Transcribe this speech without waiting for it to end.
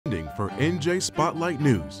for NJ Spotlight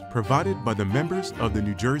News, provided by the members of the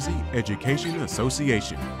New Jersey Education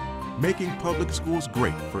Association, making public schools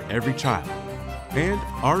great for every child, and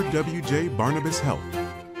RWJ Barnabas Health.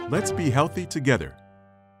 Let's be healthy together.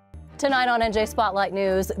 Tonight on NJ Spotlight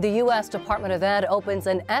News, the U.S. Department of Ed opens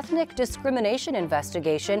an ethnic discrimination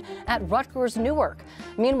investigation at Rutgers-Newark.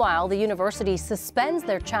 Meanwhile, the university suspends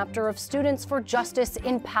their chapter of Students for Justice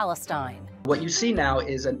in Palestine. What you see now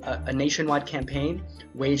is a nationwide campaign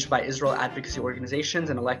waged by Israel advocacy organizations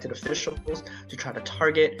and elected officials to try to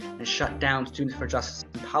target and shut down Students for Justice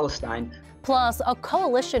in Palestine. Plus, a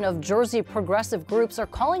coalition of Jersey progressive groups are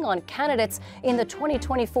calling on candidates in the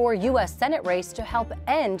 2024 U.S. Senate race to help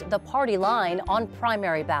end the party line on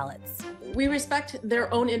primary ballots. We respect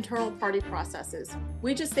their own internal party processes.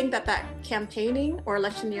 We just think that campaigning or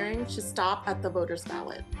electioneering should stop at the voter's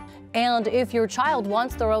ballot. And if your child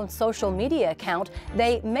wants their own social media account,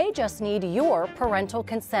 they may just need your parental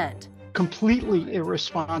consent. Completely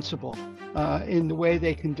irresponsible in the way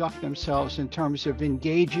they conduct themselves in terms of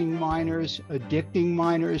engaging minors, addicting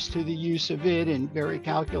minors to the use of it in very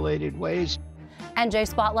calculated ways. NJ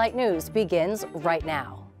Spotlight News begins right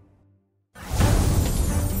now.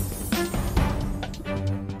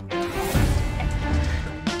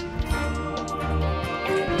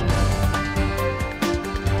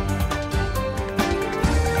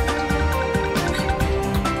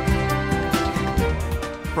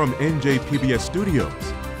 From NJ PBS Studios,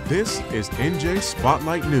 this is NJ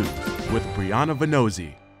Spotlight News with Brianna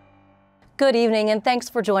Venozzi. Good evening and thanks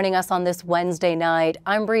for joining us on this Wednesday night.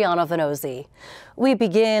 I'm Brianna Venozzi. We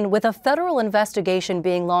begin with a federal investigation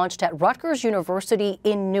being launched at Rutgers University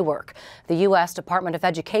in Newark. The U.S. Department of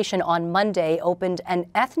Education on Monday opened an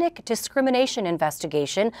ethnic discrimination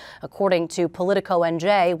investigation, according to Politico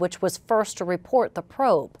NJ, which was first to report the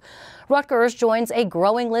probe. Rutgers joins a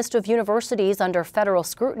growing list of universities under federal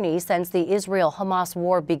scrutiny since the Israel-Hamas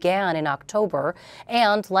war began in October,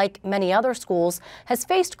 and, like many other schools, has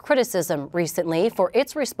faced criticism recently for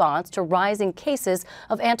its response to rising cases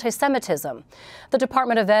of anti-Semitism. The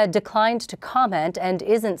Department of Ed declined to comment and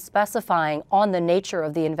isn't specifying on the nature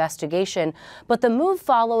of the investigation, but the move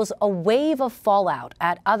follows a wave of fallout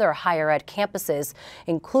at other higher ed campuses,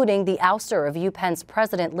 including the ouster of UPenn's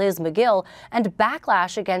president Liz Magill and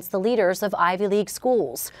backlash against the leaders of Ivy League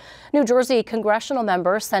schools. New Jersey congressional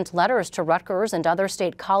members sent letters to Rutgers and other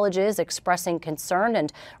state colleges expressing concern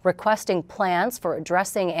and requesting plans for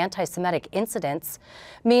addressing anti-Semitic incidents.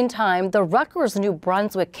 Meantime, the Rutgers-New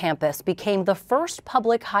Brunswick campus became the first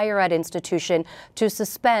public higher ed institution to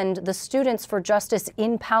suspend the Students for Justice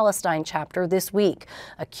in Palestine chapter this week,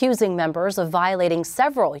 accusing members of violating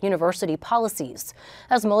several university policies.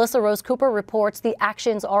 As Melissa Rose Cooper reports, the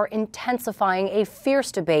actions are intensifying a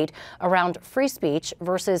fierce debate around free speech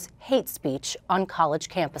versus hate speech on college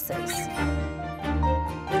campuses.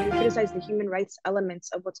 When you criticize the human rights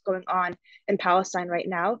elements of what's going on in Palestine right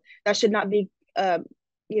now, that should not be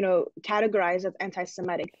categorized as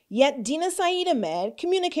anti-Semitic. Yet Dina Saeed Ahmed,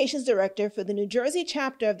 communications director for the New Jersey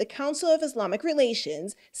chapter of the Council of Islamic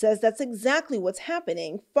Relations, says that's exactly what's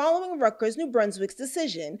happening following Rutgers New Brunswick's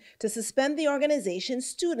decision to suspend the organization's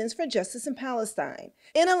Students for Justice in Palestine.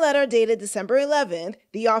 In a letter dated December 11th,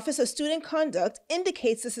 the Office of Student Conduct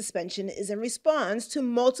indicates the suspension is in response to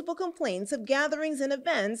multiple complaints of gatherings and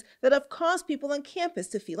events that have caused people on campus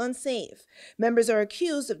to feel unsafe. Members are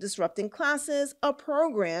accused of disrupting classes, a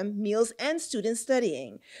program, meals, and student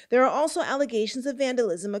studying. There are also allegations of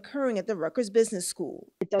vandalism occurring at the Rutgers Business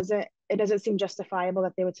School. It doesn't seem justifiable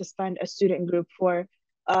that they would suspend a student group for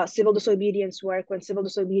civil disobedience work when civil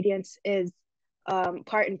disobedience is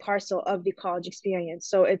part and parcel of the college experience.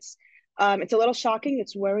 So it's a little shocking,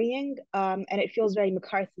 it's worrying, and it feels very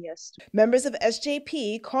McCarthyist. Members of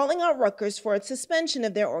SJP calling out Rutgers for its suspension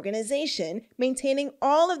of their organization, maintaining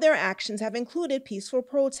all of their actions have included peaceful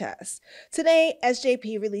protests. Today,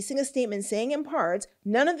 SJP releasing a statement saying in part,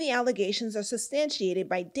 none of the allegations are substantiated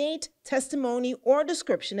by date, testimony, or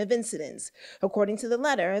description of incidents. According to the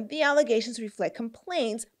letter, the allegations reflect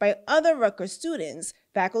complaints by other Rutgers students,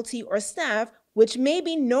 faculty, or staff which may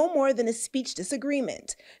be no more than a speech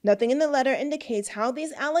disagreement. Nothing in the letter indicates how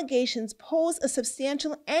these allegations pose a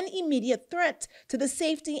substantial and immediate threat to the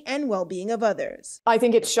safety and well-being of others. I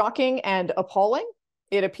think it's shocking and appalling.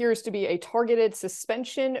 It appears to be a targeted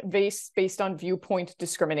suspension based on viewpoint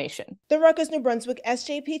discrimination. The Rutgers New Brunswick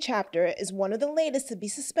SJP chapter is one of the latest to be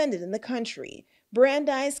suspended in the country.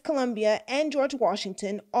 Brandeis, Columbia, and George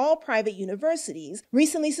Washington, all private universities,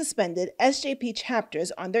 recently suspended SJP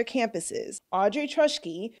chapters on their campuses. Audrey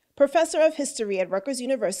Trushke, professor of history at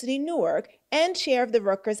Rutgers-Newark and chair of the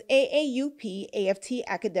Rutgers AAUP-AFT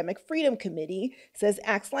Academic Freedom Committee, says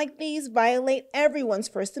acts like these violate everyone's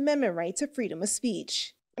First Amendment right to freedom of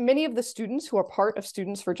speech. Many of the students who are part of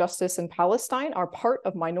Students for Justice in Palestine are part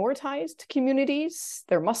of minoritized communities.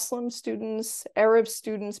 They're Muslim students, Arab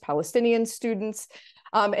students, Palestinian students,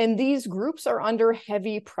 and these groups are under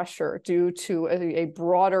heavy pressure due to a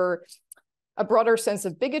broader sense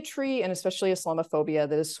of bigotry and especially Islamophobia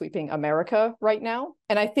that is sweeping America right now.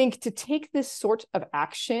 And I think to take this sort of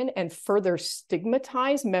action and further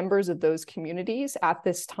stigmatize members of those communities at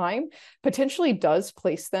this time potentially does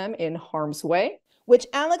place them in harm's way. Which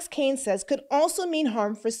Alex Kane says could also mean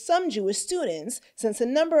harm for some Jewish students, since a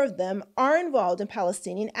number of them are involved in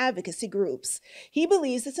Palestinian advocacy groups. He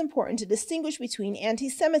believes it's important to distinguish between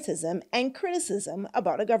anti-Semitism and criticism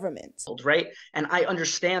about a government. Right? And I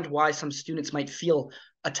understand why some students might feel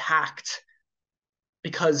attacked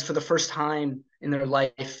because for the first time in their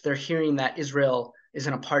life, they're hearing that Israel is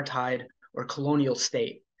an apartheid or colonial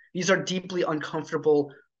state. These are deeply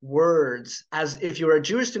uncomfortable words, as if you're a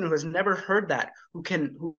Jewish student who has never heard that,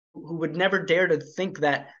 who would never dare to think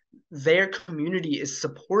that their community is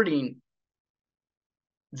supporting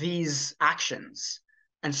these actions.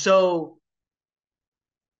 And so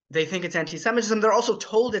they think it's anti-Semitism. They're also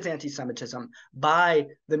told it's anti-Semitism by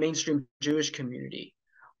the mainstream Jewish community.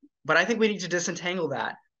 But I think we need to disentangle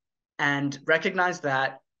that and recognize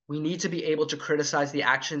that we need to be able to criticize the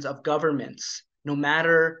actions of governments, no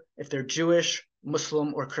matter if they're Jewish,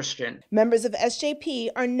 Muslim, or Christian. Members of SJP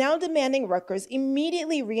are now demanding Rutgers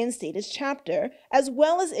immediately reinstate its chapter, as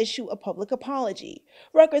well as issue a public apology.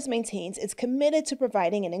 Rutgers maintains it's committed to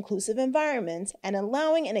providing an inclusive environment and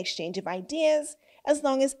allowing an exchange of ideas as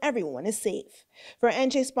long as everyone is safe. For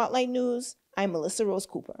NJ Spotlight News, I'm Melissa Rose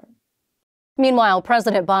Cooper. Meanwhile,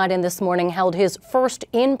 President Biden this morning held his first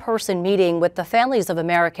in-person meeting with the families of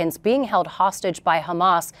Americans being held hostage by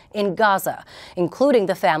Hamas in Gaza, including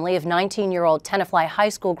the family of 19-year-old Tenafly High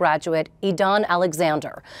School graduate Edan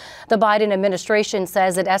Alexander. The Biden administration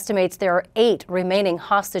says it estimates there are 8 remaining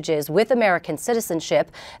hostages with American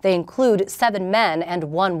citizenship. They include 7 men and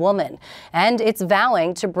 1 woman, and it's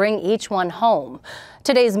vowing to bring each one home.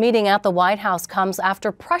 Today's meeting at the White House comes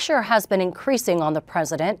after pressure has been increasing on the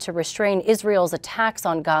president to restrain Israel's attacks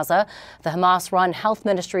on Gaza. The Hamas-run health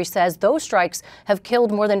ministry says those strikes have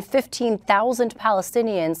killed more than 15,000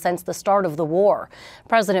 Palestinians since the start of the war.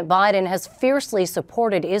 President Biden has fiercely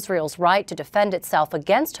supported Israel's right to defend itself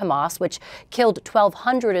against Hamas, which killed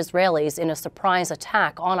 1,200 Israelis in a surprise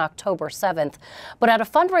attack on October 7th. But at a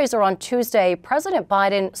fundraiser on Tuesday, President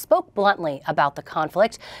Biden spoke bluntly about the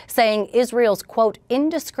conflict, saying Israel's, quote,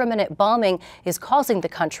 indiscriminate bombing is causing the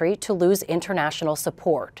country to lose international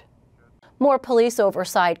support. More police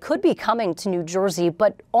oversight could be coming to New Jersey,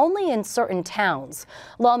 but only in certain towns.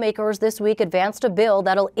 Lawmakers this week advanced a bill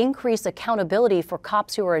that'll increase accountability for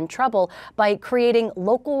cops who are in trouble by creating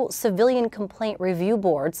local civilian complaint review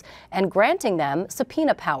boards and granting them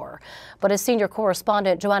subpoena power. But as senior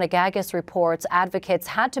correspondent Joanna Gagas reports, advocates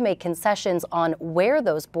had to make concessions on where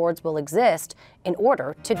those boards will exist in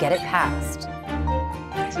order to get it passed.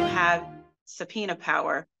 To have subpoena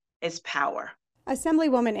power is power.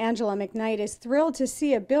 Assemblywoman Angela McKnight is thrilled to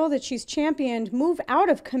see a bill that she's championed move out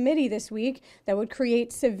of committee this week that would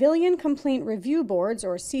create civilian complaint review boards,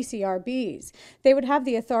 or CCRBs. They would have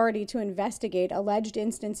the authority to investigate alleged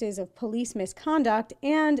instances of police misconduct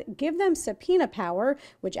and give them subpoena power,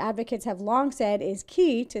 which advocates have long said is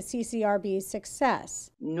key to CCRB's success.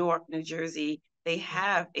 Newark, New Jersey, they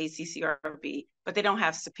have a CCRB, but they don't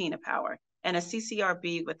have subpoena power. And a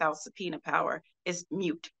CCRB without subpoena power is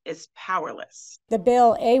mute, is powerless. The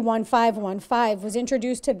bill A1515 was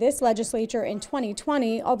introduced to this legislature in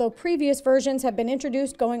 2020, although previous versions have been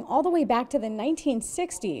introduced going all the way back to the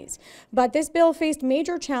 1960s. But this bill faced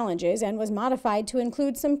major challenges and was modified to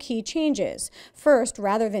include some key changes. First,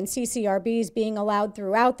 rather than CCRBs being allowed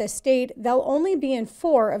throughout the state, they'll only be in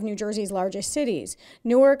 4 of New Jersey's largest cities: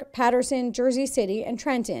 Newark, Paterson, Jersey City, and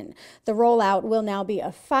Trenton. The rollout will now be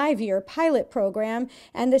a 5-year pilot program,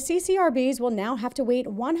 and the CCRBs will now have to wait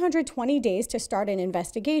 120 days to start an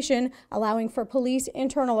investigation, allowing for police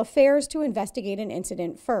internal affairs to investigate an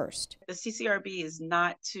incident first. The CCRB is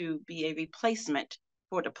not to be a replacement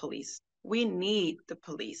for the police. We need the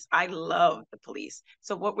police. I love the police.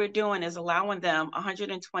 So what we're doing is allowing them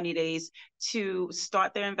 120 days to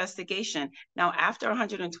start their investigation. Now, after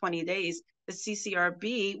 120 days, the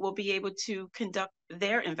CCRB will be able to conduct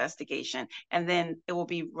their investigation, and then it will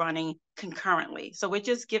be running concurrently. So we're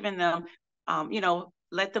just giving them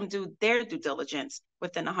let them do their due diligence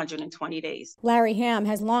within 120 days. Larry Ham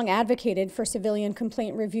has long advocated for civilian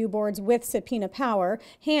complaint review boards with subpoena power.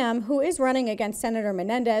 Ham, who is running against Senator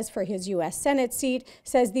Menendez for his U.S. Senate seat,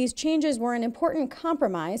 says these changes were an important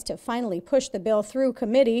compromise to finally push the bill through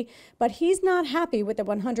committee, but he's not happy with the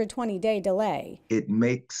 120-day delay. It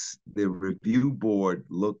makes the review board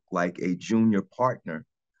look like a junior partner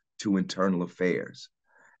to internal affairs.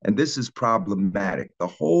 And this is problematic. The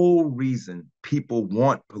whole reason people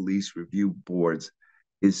want police review boards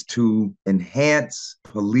is to enhance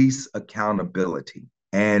police accountability.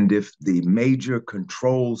 And if the major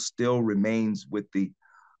control still remains with the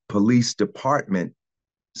police department,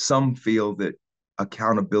 some feel that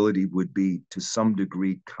accountability would be to some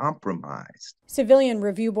degree compromised. Civilian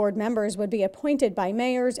review board members would be appointed by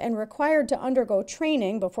mayors and required to undergo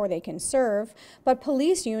training before they can serve. But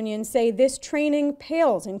police unions say this training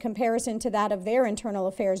pales in comparison to that of their internal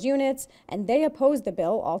affairs units, and they oppose the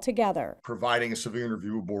bill altogether. Providing a civilian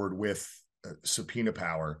review board with subpoena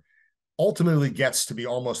power ultimately gets to be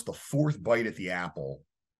almost the fourth bite at the apple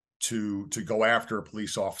to go after a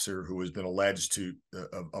police officer who has been alleged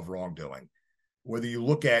of wrongdoing. Whether you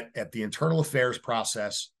look at the internal affairs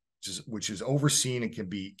process, which is overseen and can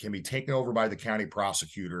be taken over by the county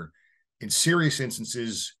prosecutor. In serious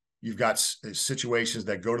instances, you've got situations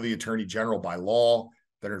that go to the attorney general by law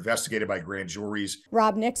that are investigated by grand juries.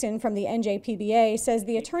 Rob Nixon from the NJ PBS says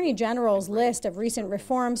the attorney general's list of recent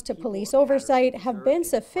reforms to police oversight have been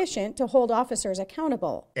sufficient to hold officers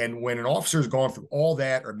accountable. And when an officer has gone through all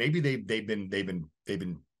that, or maybe they've been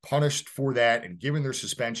punished for that and given their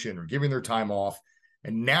suspension or given their time off,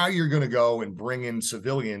 and now you're going to go and bring in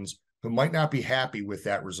civilians who might not be happy with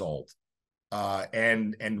that result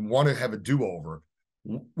and want to have a do-over,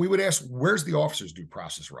 we would ask, where's the officer's due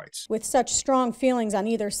process rights? With such strong feelings on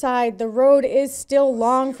either side, the road is still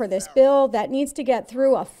long for this bill that needs to get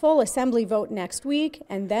through a full assembly vote next week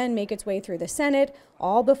and then make its way through the Senate,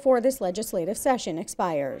 all before this legislative session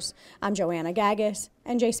expires. I'm Joanna Gagis,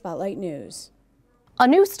 NJ Spotlight News. A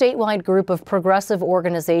new statewide group of progressive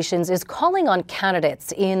organizations is calling on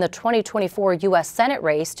candidates in the 2024 U.S. Senate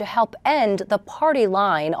race to help end the party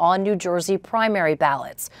line on New Jersey primary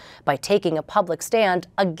ballots by taking a public stand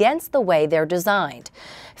against the way they're designed.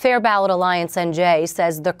 Fair Ballot Alliance NJ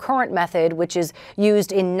says the current method, which is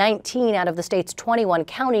used in 19 out of the state's 21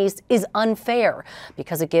 counties, is unfair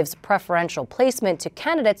because it gives preferential placement to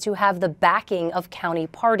candidates who have the backing of county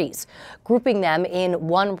parties, grouping them in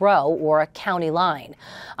one row or a county line.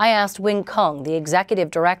 I asked Win Kung, the executive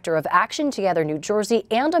director of Action Together New Jersey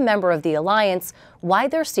and a member of the alliance, why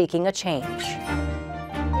they're seeking a change.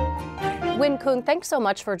 Win Kung, thanks so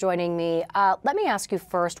much for joining me. Let me ask you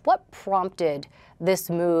first, what prompted this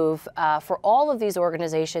move for all of these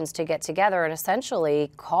organizations to get together and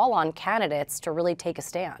essentially call on candidates to really take a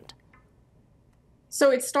stand?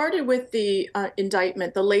 So it started with the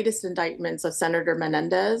indictment, the latest indictments of Senator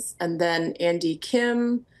Menendez, and then Andy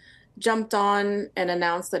Kim jumped on and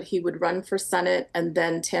announced that he would run for Senate, and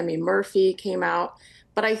then Tammy Murphy came out.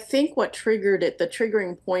 But I think what triggered it, the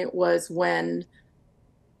triggering point, was when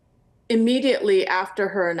immediately after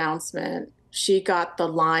her announcement, she got the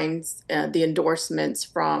lines, the endorsements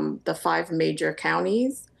from the 5 major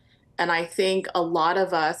counties. And I think a lot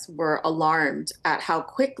of us were alarmed at how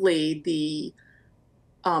quickly the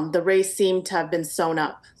race seemed to have been sewn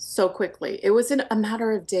up so quickly. It was in a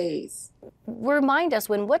matter of days. Remind us,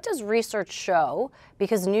 what does research show?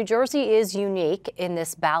 Because New Jersey is unique in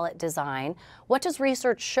this ballot design. What does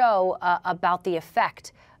research show about the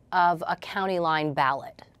effect of a county line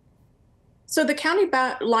ballot? So the county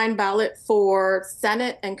line ballot for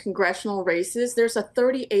Senate and congressional races, there's a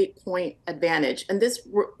 38-point advantage. And this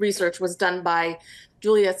research was done by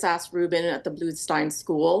Julia Sass-Rubin at the Bluestein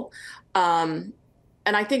School.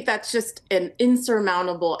 And I think that's just an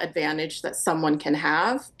insurmountable advantage that someone can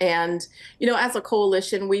have. And, as a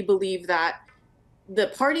coalition, we believe that the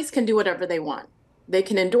parties can do whatever they want. They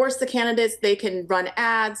can endorse the candidates, they can run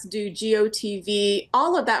ads, do GOTV,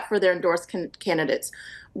 all of that for their endorsed candidates.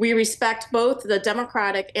 We respect both the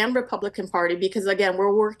Democratic and Republican Party because, again,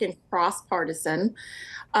 we're working cross-partisan.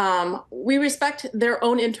 We respect their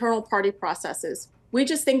own internal party processes. We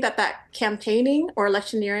just think that campaigning or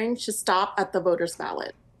electioneering should stop at the voter's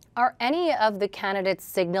ballot. Are any of the candidates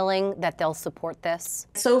signaling that they'll support this?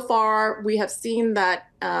 So far, we have seen that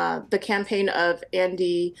the campaign of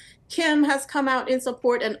Andy Kim has come out in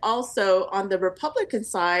support, and also on the Republican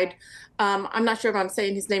side, I'm not sure if I'm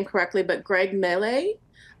saying his name correctly, but Greg Melee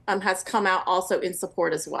has come out also in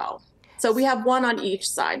support as well. So we have one on each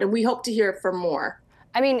side, and we hope to hear from more.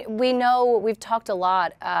 I mean, we know we've talked a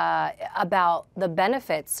lot about the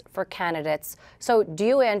benefits for candidates. So do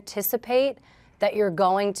you anticipate that you're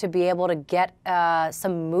going to be able to get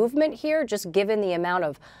some movement here, just given the amount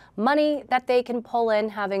of money that they can pull in,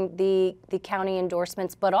 having the county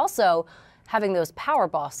endorsements, but also having those power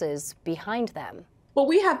bosses behind them? Well,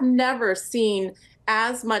 we have never seen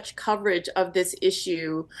as much coverage of this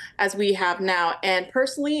issue as we have now. And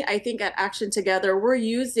personally, I think at Action Together, we're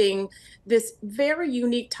using this very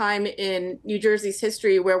unique time in New Jersey's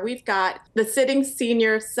history where we've got the sitting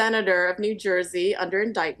senior senator of New Jersey under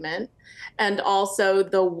indictment, and also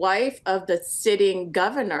the wife of the sitting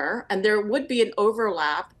governor. And there would be an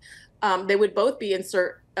overlap. They would both be in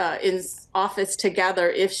office together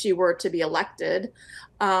if she were to be elected.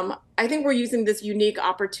 I think we're using this unique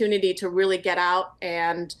opportunity to really get out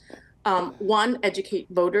and, one, educate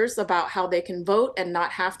voters about how they can vote and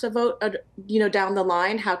not have to vote, down the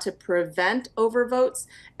line, how to prevent overvotes.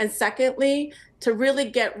 And secondly, to really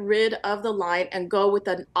get rid of the line and go with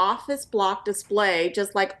an office block display,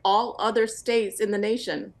 just like all other states in the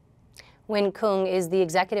nation. Win Kung is the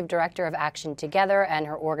executive director of Action Together, and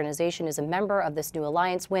her organization is a member of this new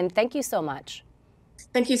alliance. Win, thank you so much.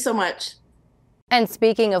 Thank you so much. And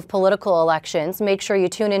speaking of political elections, make sure you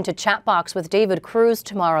tune into Chatbox with David Cruz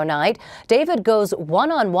tomorrow night. David goes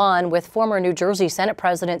one-on-one with former New Jersey Senate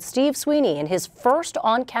President Steve Sweeney in his first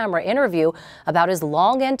on-camera interview about his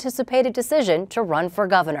long-anticipated decision to run for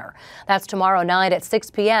governor. That's tomorrow night at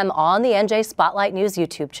 6 p.m. on the NJ Spotlight News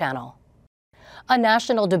YouTube channel. A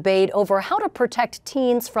national debate over how to protect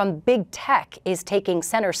teens from big tech is taking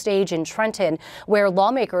center stage in Trenton, where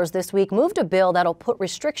lawmakers this week moved a bill that'll put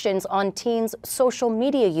restrictions on teens' social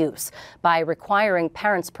media use by requiring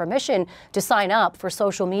parents' permission to sign up for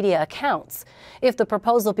social media accounts. If the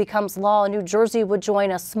proposal becomes law, New Jersey would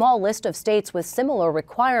join a small list of states with similar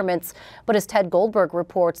requirements. But as Ted Goldberg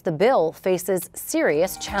reports, the bill faces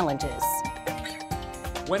serious challenges.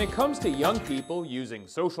 When it comes to young people using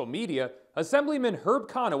social media, Assemblyman Herb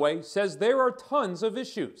Conaway says there are tons of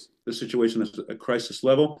issues. The situation is at crisis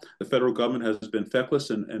level. The federal government has been feckless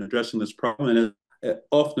in addressing this problem, and it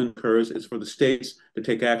often occurs is for the states to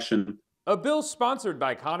take action. A bill sponsored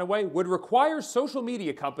by Conaway would require social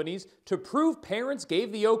media companies to prove parents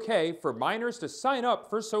gave the okay for minors to sign up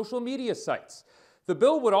for social media sites. The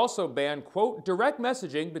bill would also ban, quote, direct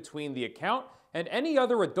messaging between the account and any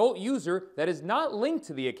other adult user that is not linked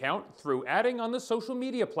to the account through adding on the social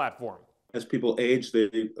media platform. As people age,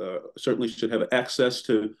 they certainly should have access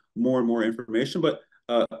to more and more information, but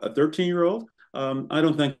a 13-year-old, I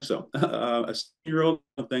don't think so. A 7-year-old,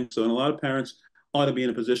 I don't think so. And a lot of parents ought to be in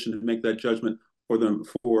a position to make that judgment for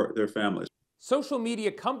their families. Social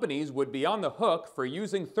media companies would be on the hook for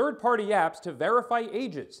using third-party apps to verify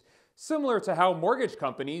ages, similar to how mortgage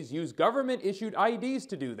companies use government-issued IDs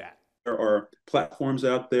to do that. There are platforms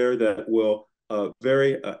out there that will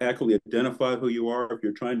very accurately identify who you are if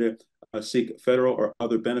you're trying to seek federal or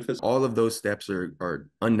other benefits. All of those steps are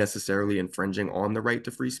unnecessarily infringing on the right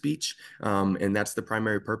to free speech. And that's the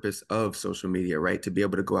primary purpose of social media, right? To be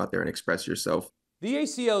able to go out there and express yourself. The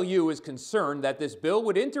ACLU is concerned that this bill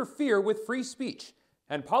would interfere with free speech.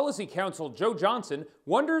 And Policy Counsel Joe Johnson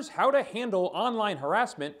wonders how to handle online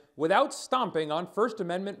harassment without stomping on First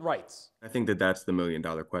Amendment rights. I think that's the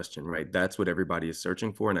million-dollar question, right? That's what everybody is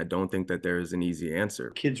searching for, and I don't think that there is an easy answer.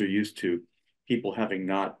 Kids are used to people having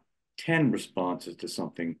not 10 responses to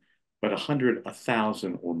something, but 100,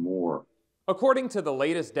 1,000 or more. According to the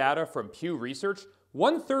latest data from Pew Research,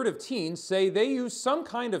 1/3 of teens say they use some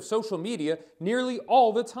kind of social media nearly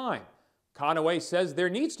all the time. Conaway says there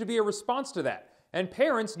needs to be a response to that, and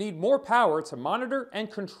parents need more power to monitor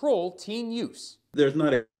and control teen use. There's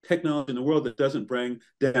not a technology in the world that doesn't bring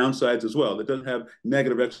downsides as well, that doesn't have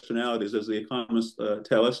negative externalities, as the economists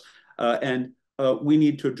tell us, and we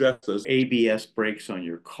need to address those. ABS brakes on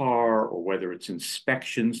your car, or whether it's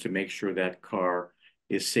inspections to make sure that car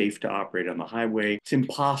is safe to operate on the highway. It's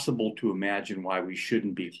impossible to imagine why we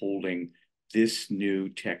shouldn't be holding this new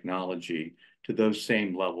technology to those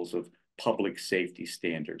same levels of public safety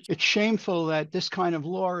standards. It's shameful that this kind of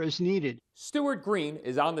law is needed. Stuart Green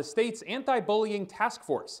is on the state's anti-bullying task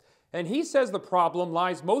force, and he says the problem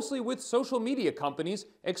lies mostly with social media companies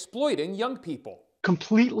exploiting young people.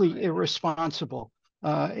 Completely irresponsible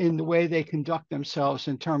in the way they conduct themselves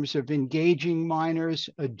in terms of engaging minors,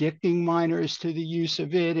 addicting minors to the use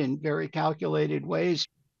of it in very calculated ways.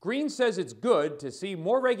 Green says it's good to see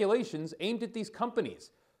more regulations aimed at these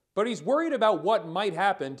companies, but he's worried about what might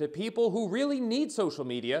happen to people who really need social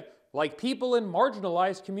media, like people in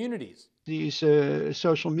marginalized communities. These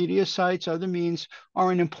social media sites, other means,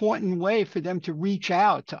 are an important way for them to reach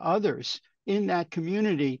out to others in that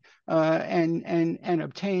community and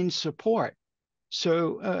obtain support.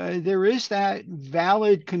 So there is that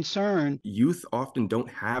valid concern. Youth often don't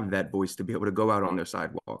have that voice to be able to go out on their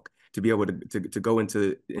sidewalk, to be able to go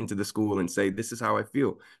into the school and say, this is how I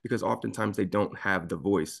feel, because oftentimes they don't have the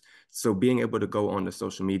voice. So being able to go on the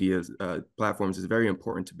social media platforms is very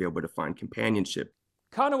important to be able to find companionship.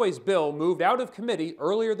 Conaway's bill moved out of committee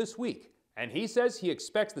earlier this week, and he says he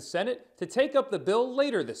expects the Senate to take up the bill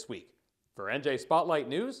later this week. For NJ Spotlight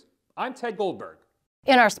News, I'm Ted Goldberg.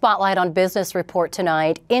 In our Spotlight on Business report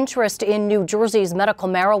tonight, interest in New Jersey's medical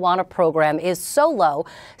marijuana program is so low,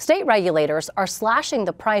 state regulators are slashing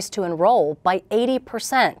the price to enroll by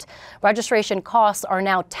 80%. Registration costs are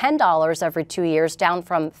now $10 every 2 years, down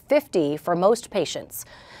from $50 for most patients.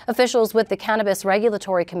 Officials with the Cannabis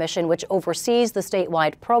Regulatory Commission, which oversees the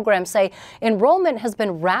statewide program, say enrollment has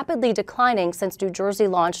been rapidly declining since New Jersey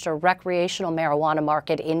launched a recreational marijuana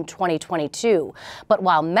market in 2022. But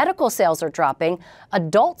while medical sales are dropping,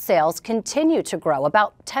 adult sales continue to grow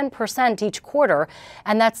about 10% each quarter.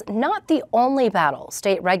 And that's not the only battle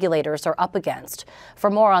state regulators are up against. For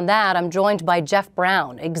more on that, I'm joined by Jeff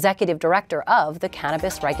Brown, Executive Director of the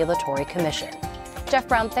Cannabis Regulatory Commission. Jeff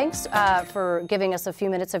Brown, thanks for giving us a few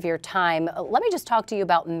minutes of your time. Let me just talk to you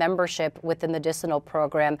about membership with the medicinal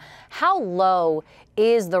program. How low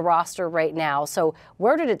is the roster right now? So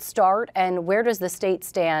where did it start and where does the state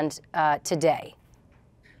stand today?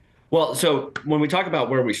 Well, so when we talk about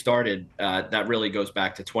where we started, that really goes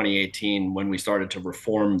back to 2018 when we started to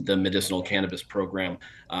reform the medicinal cannabis program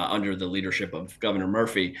under the leadership of Governor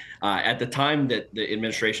Murphy. At the time that the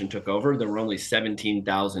administration took over, there were only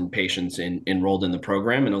 17,000 patients enrolled in the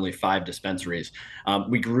program and only 5 dispensaries.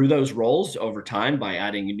 We grew those roles over time by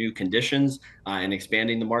adding new conditions and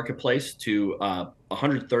expanding the marketplace to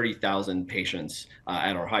 130,000 patients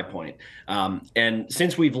at our high point. And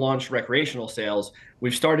since we've launched recreational sales,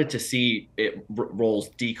 we've started to see roles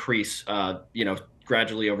decrease,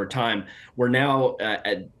 gradually over time. We're now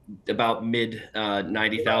at about mid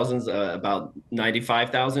 90,000s, about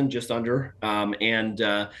 95,000, just under.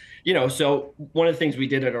 So one of the things we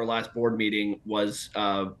did at our last board meeting was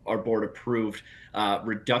our board approved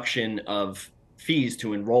reduction of fees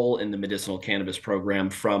to enroll in the medicinal cannabis program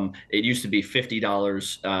from, it used to be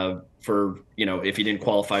 $50 for, if you didn't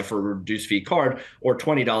qualify for a reduced fee card, or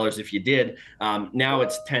 $20 if you did. Now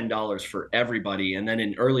it's $10 for everybody. And then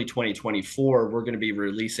in early 2024, we're going to be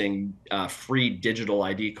releasing free digital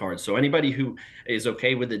ID cards. So anybody who is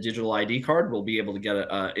okay with the digital ID card will be able to get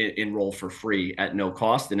enroll for free at no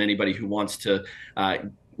cost. And anybody who wants a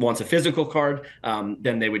physical card,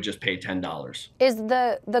 then they would just pay $10. Is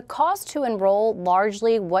the cost to enroll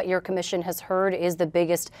largely what your commission has heard is the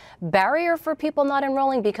biggest barrier for people not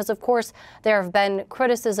enrolling? Because, of course, there have been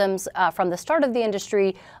criticisms from the start of the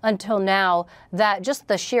industry until now that just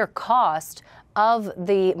the sheer cost of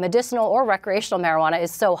the medicinal or recreational marijuana is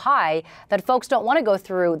so high that folks don't want to go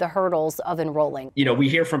through the hurdles of enrolling. We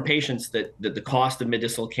hear from patients that the cost of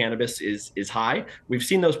medicinal cannabis is high. We've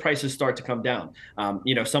seen those prices start to come down.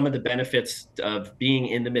 Some of the benefits of being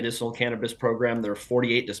in the medicinal cannabis program, there are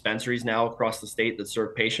 48 dispensaries now across the state that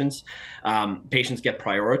serve patients. Patients get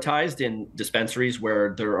prioritized in dispensaries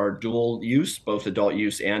where there are dual use, both adult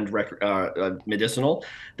use and medicinal.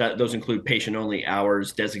 Those include patient-only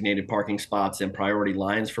hours, designated parking spots, and priority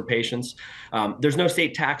lines for patients. There's no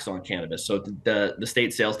state tax on cannabis, so the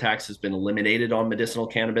state sales tax has been eliminated on medicinal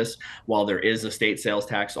cannabis, while there is a state sales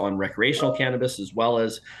tax on recreational cannabis, as well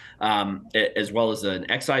as an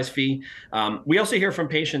excise fee. We also hear from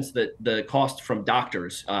patients that the cost from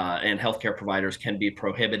doctors and healthcare providers can be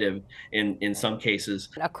prohibitive in some cases.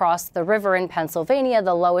 Across the river in Pennsylvania,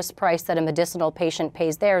 the lowest price that a medicinal patient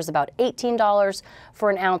pays there is about $18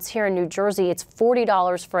 for an ounce. Here in New Jersey, it's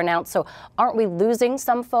 $40 for an ounce. So aren't we losing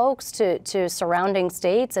some folks to surrounding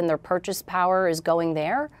states and their purchase power is going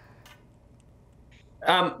there?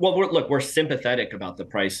 We're sympathetic about the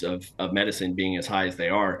price of medicine being as high as they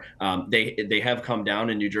are. They have come down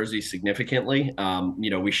in New Jersey significantly.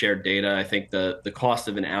 We shared data. I think the cost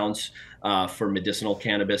of an ounce for medicinal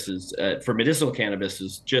cannabis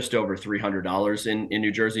is just over $300 in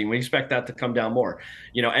New Jersey, and we expect that to come down more.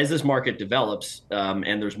 As this market develops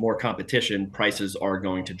and there's more competition, prices are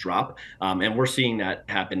going to drop, and we're seeing that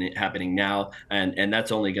happening now, and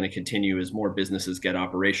that's only going to continue as more businesses get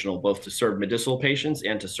operational, both to serve medicinal patients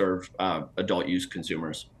and to serve adult use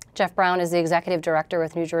consumers. Jeff Brown is the Executive Director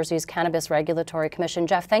with New Jersey's Cannabis Regulatory Commission.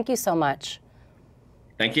 Jeff, thank you so much.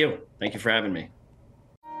 Thank you. Thank you for having me.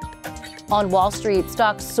 On Wall Street,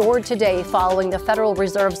 stocks soared today following the Federal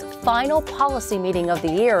Reserve's final policy meeting of the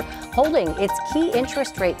year, holding its key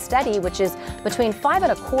interest rate steady, which is between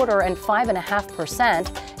 5.25% and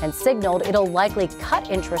 5.5%, and signaled it'll likely cut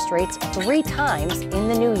interest rates 3 times in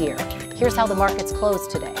the new year. Here's how the markets closed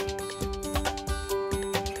today.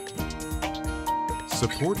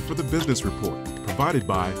 Support for the Business Report provided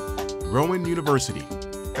by Rowan University,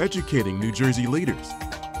 educating New Jersey leaders,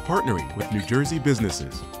 partnering with New Jersey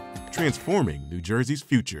businesses, transforming New Jersey's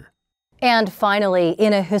future. And finally,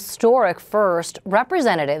 in a historic first,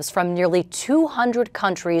 representatives from nearly 200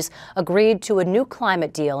 countries agreed to a new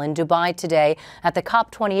climate deal in Dubai today at the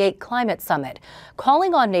COP28 Climate Summit,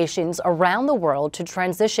 calling on nations around the world to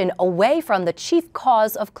transition away from the chief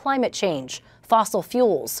cause of climate change, fossil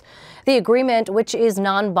fuels. The agreement, which is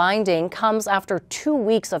non-binding, comes after 2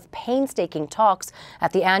 weeks of painstaking talks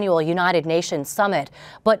at the annual United Nations Summit,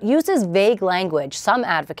 but uses vague language some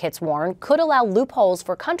advocates warn could allow loopholes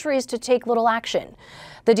for countries to take little action.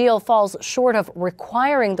 The deal falls short of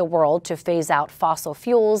requiring the world to phase out fossil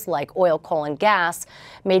fuels like oil, coal, and gas.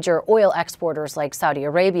 Major oil exporters like Saudi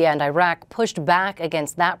Arabia and Iraq pushed back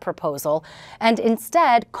against that proposal and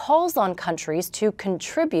instead calls on countries to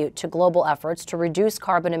contribute to global efforts to reduce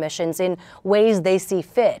carbon emissions in ways they see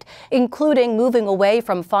fit, including moving away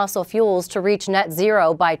from fossil fuels to reach net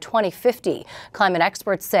zero by 2050. Climate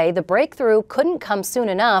experts say the breakthrough couldn't come soon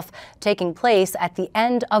enough, taking place at the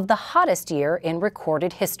end of the hottest year in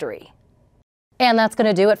recorded history. And that's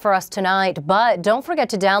going to do it for us tonight, but don't forget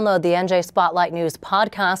to download the NJ Spotlight News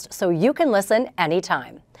podcast so you can listen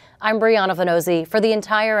anytime. I'm Brianna Venozzi for the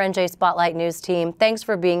entire NJ Spotlight News team. Thanks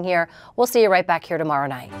for being here. We'll see you right back here tomorrow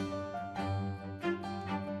night.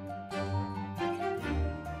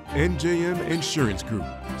 NJM Insurance Group,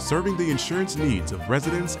 serving the insurance needs of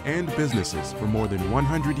residents and businesses for more than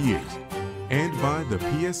 100 years, and by the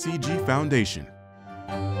PSCG Foundation.